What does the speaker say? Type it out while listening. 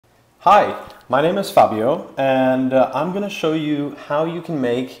Hi, my name is Fabio, and I'm going to show you how you can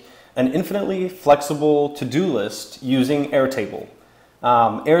make an infinitely flexible to-do list using Airtable.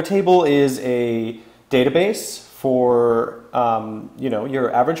 Airtable is a database for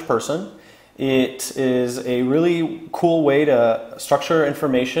your average person. It is a really cool way to structure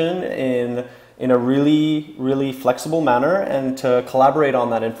information in a really flexible manner and to collaborate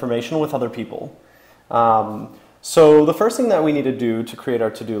on that information with other people. So the first thing that we need to do to create our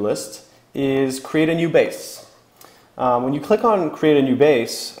to-do list is create a new base. When you click on create a new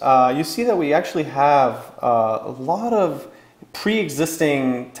base, you see that we actually have a lot of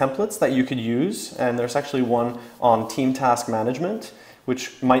pre-existing templates that you could use, and there's actually one on team task management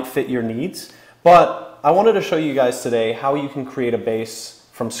which might fit your needs. But I wanted to show you guys today how you can create a base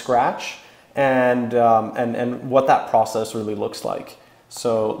from scratch and what that process really looks like.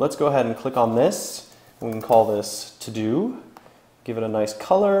 So let's go ahead and click on this. We can call this to do, give it a nice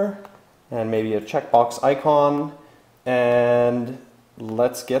color and maybe a checkbox icon, and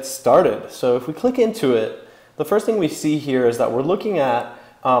let's get started. So if we click into it, the first thing we see here is that we're looking at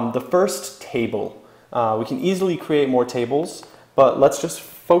the first table. We can easily create more tables, but let's just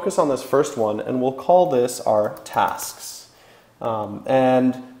focus on this first one, and we'll call this our tasks.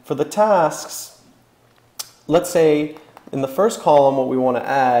 And for the tasks, let's say in the first column what we want to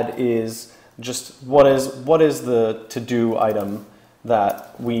add is just what is the to-do item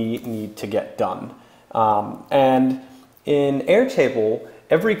that we need to get done. And in Airtable,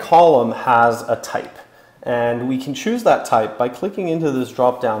 every column has a type, and we can choose that type by clicking into this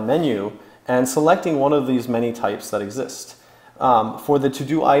drop-down menu and selecting one of these many types that exist. For the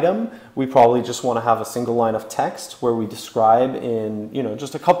to-do item, we probably just want to have a single line of text where we describe in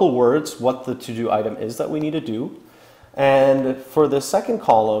just a couple words what the to-do item is that we need to do. And for the second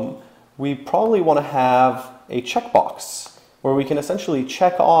column, we probably want to have a checkbox where we can essentially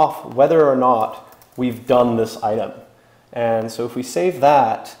check off whether or not we've done this item. And so if we save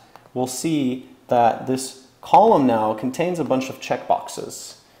that, we'll see that this column now contains a bunch of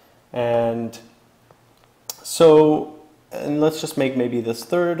checkboxes. And let's just make maybe this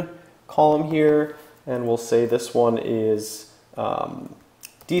third column here, and we'll say this one is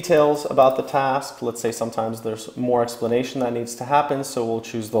details about the task. Let's say sometimes there's more explanation that needs to happen, so we'll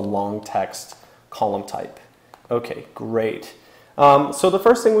choose the long text column type. Okay, great. So the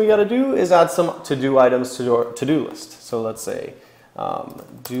first thing we got to do is add some to-do items to our to-do list. So let's say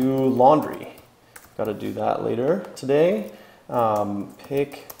do laundry. Got to do that later today.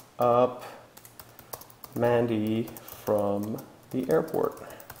 Pick up Mandy from the airport.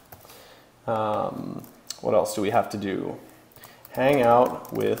 What else do we have to do? Hang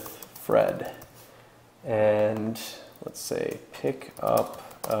out with Fred. And let's say pick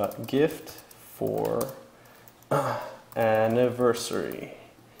up a gift for anniversary.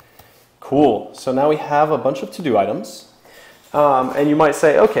 Cool. So now we have a bunch of to-do items. And you might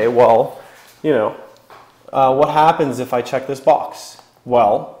say, okay, well, what happens if I check this box?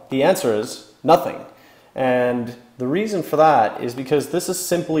 Well, the answer is nothing. And the reason for that is because this is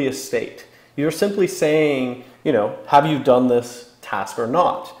simply a state. You're simply saying, have you done this task or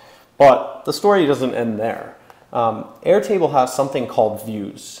not? But the story doesn't end there. Airtable has something called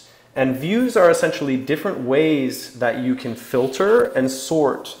views. And views are essentially different ways that you can filter and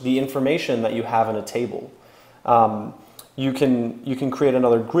sort the information that you have in a table. You can create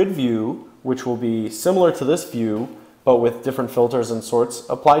another grid view, which will be similar to this view, but with different filters and sorts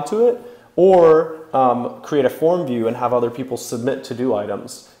applied to it, or create a form view and have other people submit to-do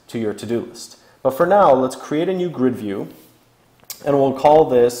items to your to-do list. But for now, let's create a new grid view, and we'll call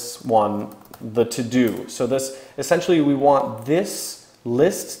this one the to-do. So this, essentially, we want this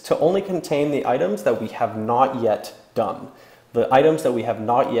list to only contain the items that we have not yet done, the items that we have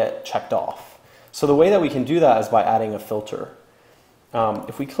not yet checked off. So the way that we can do that is by adding a filter.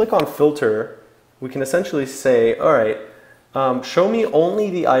 If we click on filter, we can essentially say, all right, show me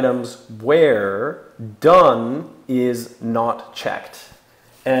only the items where done is not checked.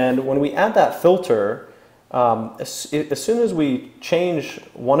 And when we add that filter, as soon as we change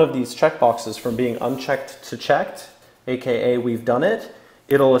one of these checkboxes from being unchecked to checked, aka we've done it,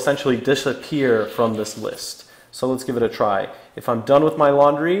 it'll essentially disappear from this list. So let's give it a try. If I'm done with my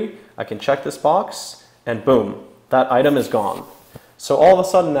laundry, I can check this box, and boom, that item is gone. So all of a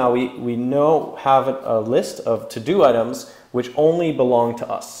sudden now we have a list of to-do items which only belong to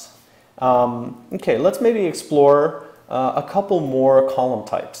us. Okay, let's maybe explore a couple more column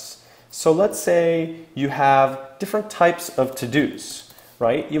types. So let's say you have different types of to-dos,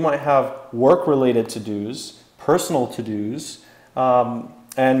 right? You might have work-related to-dos, personal to-dos,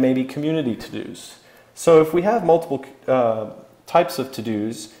 and maybe community to-dos. So if we have multiple types of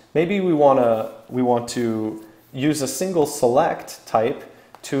to-dos, maybe we want to use a single select type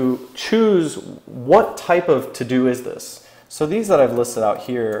to choose what type of to-do is this. So these that I've listed out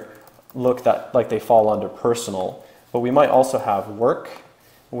here look like they fall under personal, but we might also have work,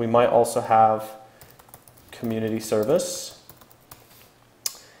 we might also have community service.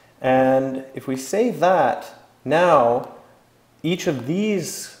 And if we save that, now each of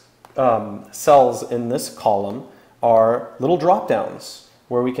these cells in this column are little drop-downs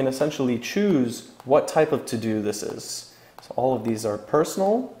where we can essentially choose what type of to-do this is. So all of these are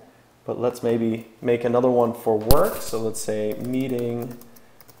personal, but let's maybe make another one for work. So let's say meeting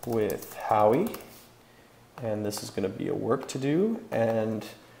with Howie, and this is going to be a work to-do, and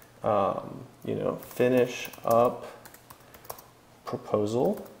you know, finish up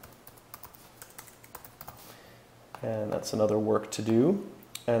proposal, and that's another work to do.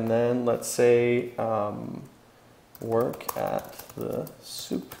 And then let's say work at the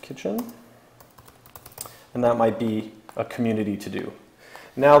soup kitchen, and that might be a community to do.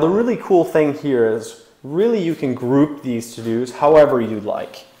 Now the really cool thing here is really you can group these to-dos however you'd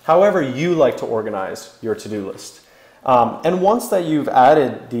like, however you like to organize your to-do list. And once that you've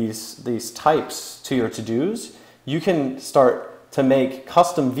added these types to your to-dos, you can start to make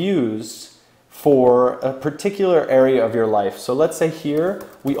custom views for a particular area of your life. So let's say here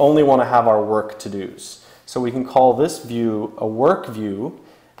we only want to have our work to-dos. So we can call this view a work view,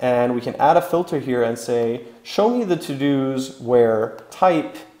 and we can add a filter here and say, show me the to-dos where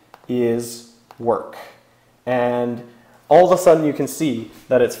type is work. And all of a sudden you can see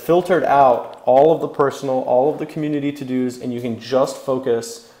that it's filtered out all of the personal, all of the community to-dos, and you can just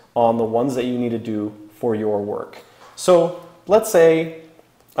focus on the ones that you need to do for your work. So let's say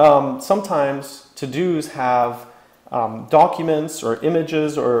sometimes to-dos have documents or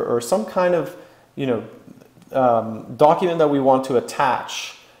images or some kind of document that we want to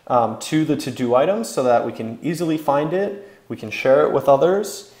attach to the to-do items so that we can easily find it, we can share it with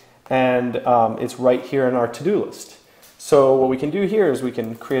others, and it's right here in our to-do list. So what we can do here is we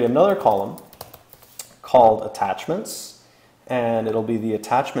can create another column called attachments, and it'll be the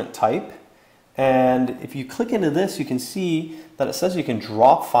attachment type. And if you click into this, you can see that it says you can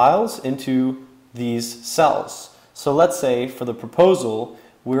drop files into these cells. So let's say for the proposal,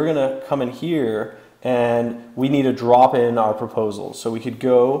 we're going to come in here and we need to drop in our proposal. So we could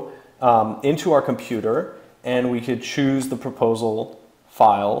go into our computer and we could choose the proposal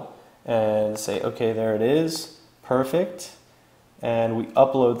file and say, okay, there it is, perfect. And we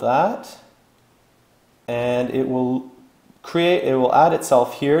upload that, and it will add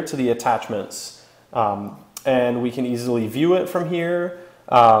itself here to the attachments. And we can easily view it from here.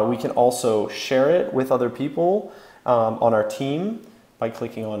 We can also share it with other people on our team by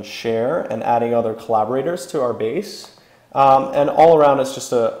clicking on share and adding other collaborators to our base. And all around, it's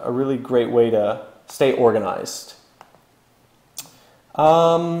just a really great way to stay organized.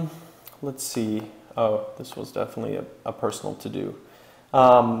 Let's see. Oh, this was definitely a personal to-do.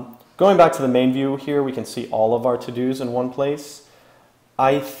 Going back to the main view here, we can see all of our to-dos in one place.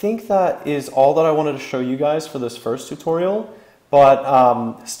 I think that is all that I wanted to show you guys for this first tutorial,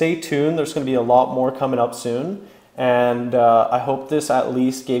 but stay tuned. There's going to be a lot more coming up soon. And I hope this at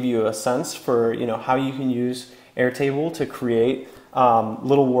least gave you a sense for how you can use Airtable to create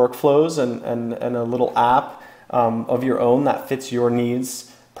little workflows and a little app of your own that fits your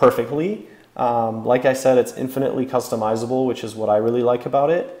needs perfectly. Like I said, it's infinitely customizable, which is what I really like about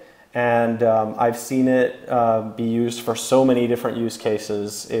it. And I've seen it be used for so many different use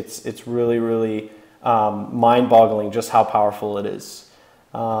cases. It's really, really mind-boggling just how powerful it is.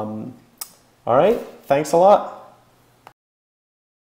 All right, thanks a lot.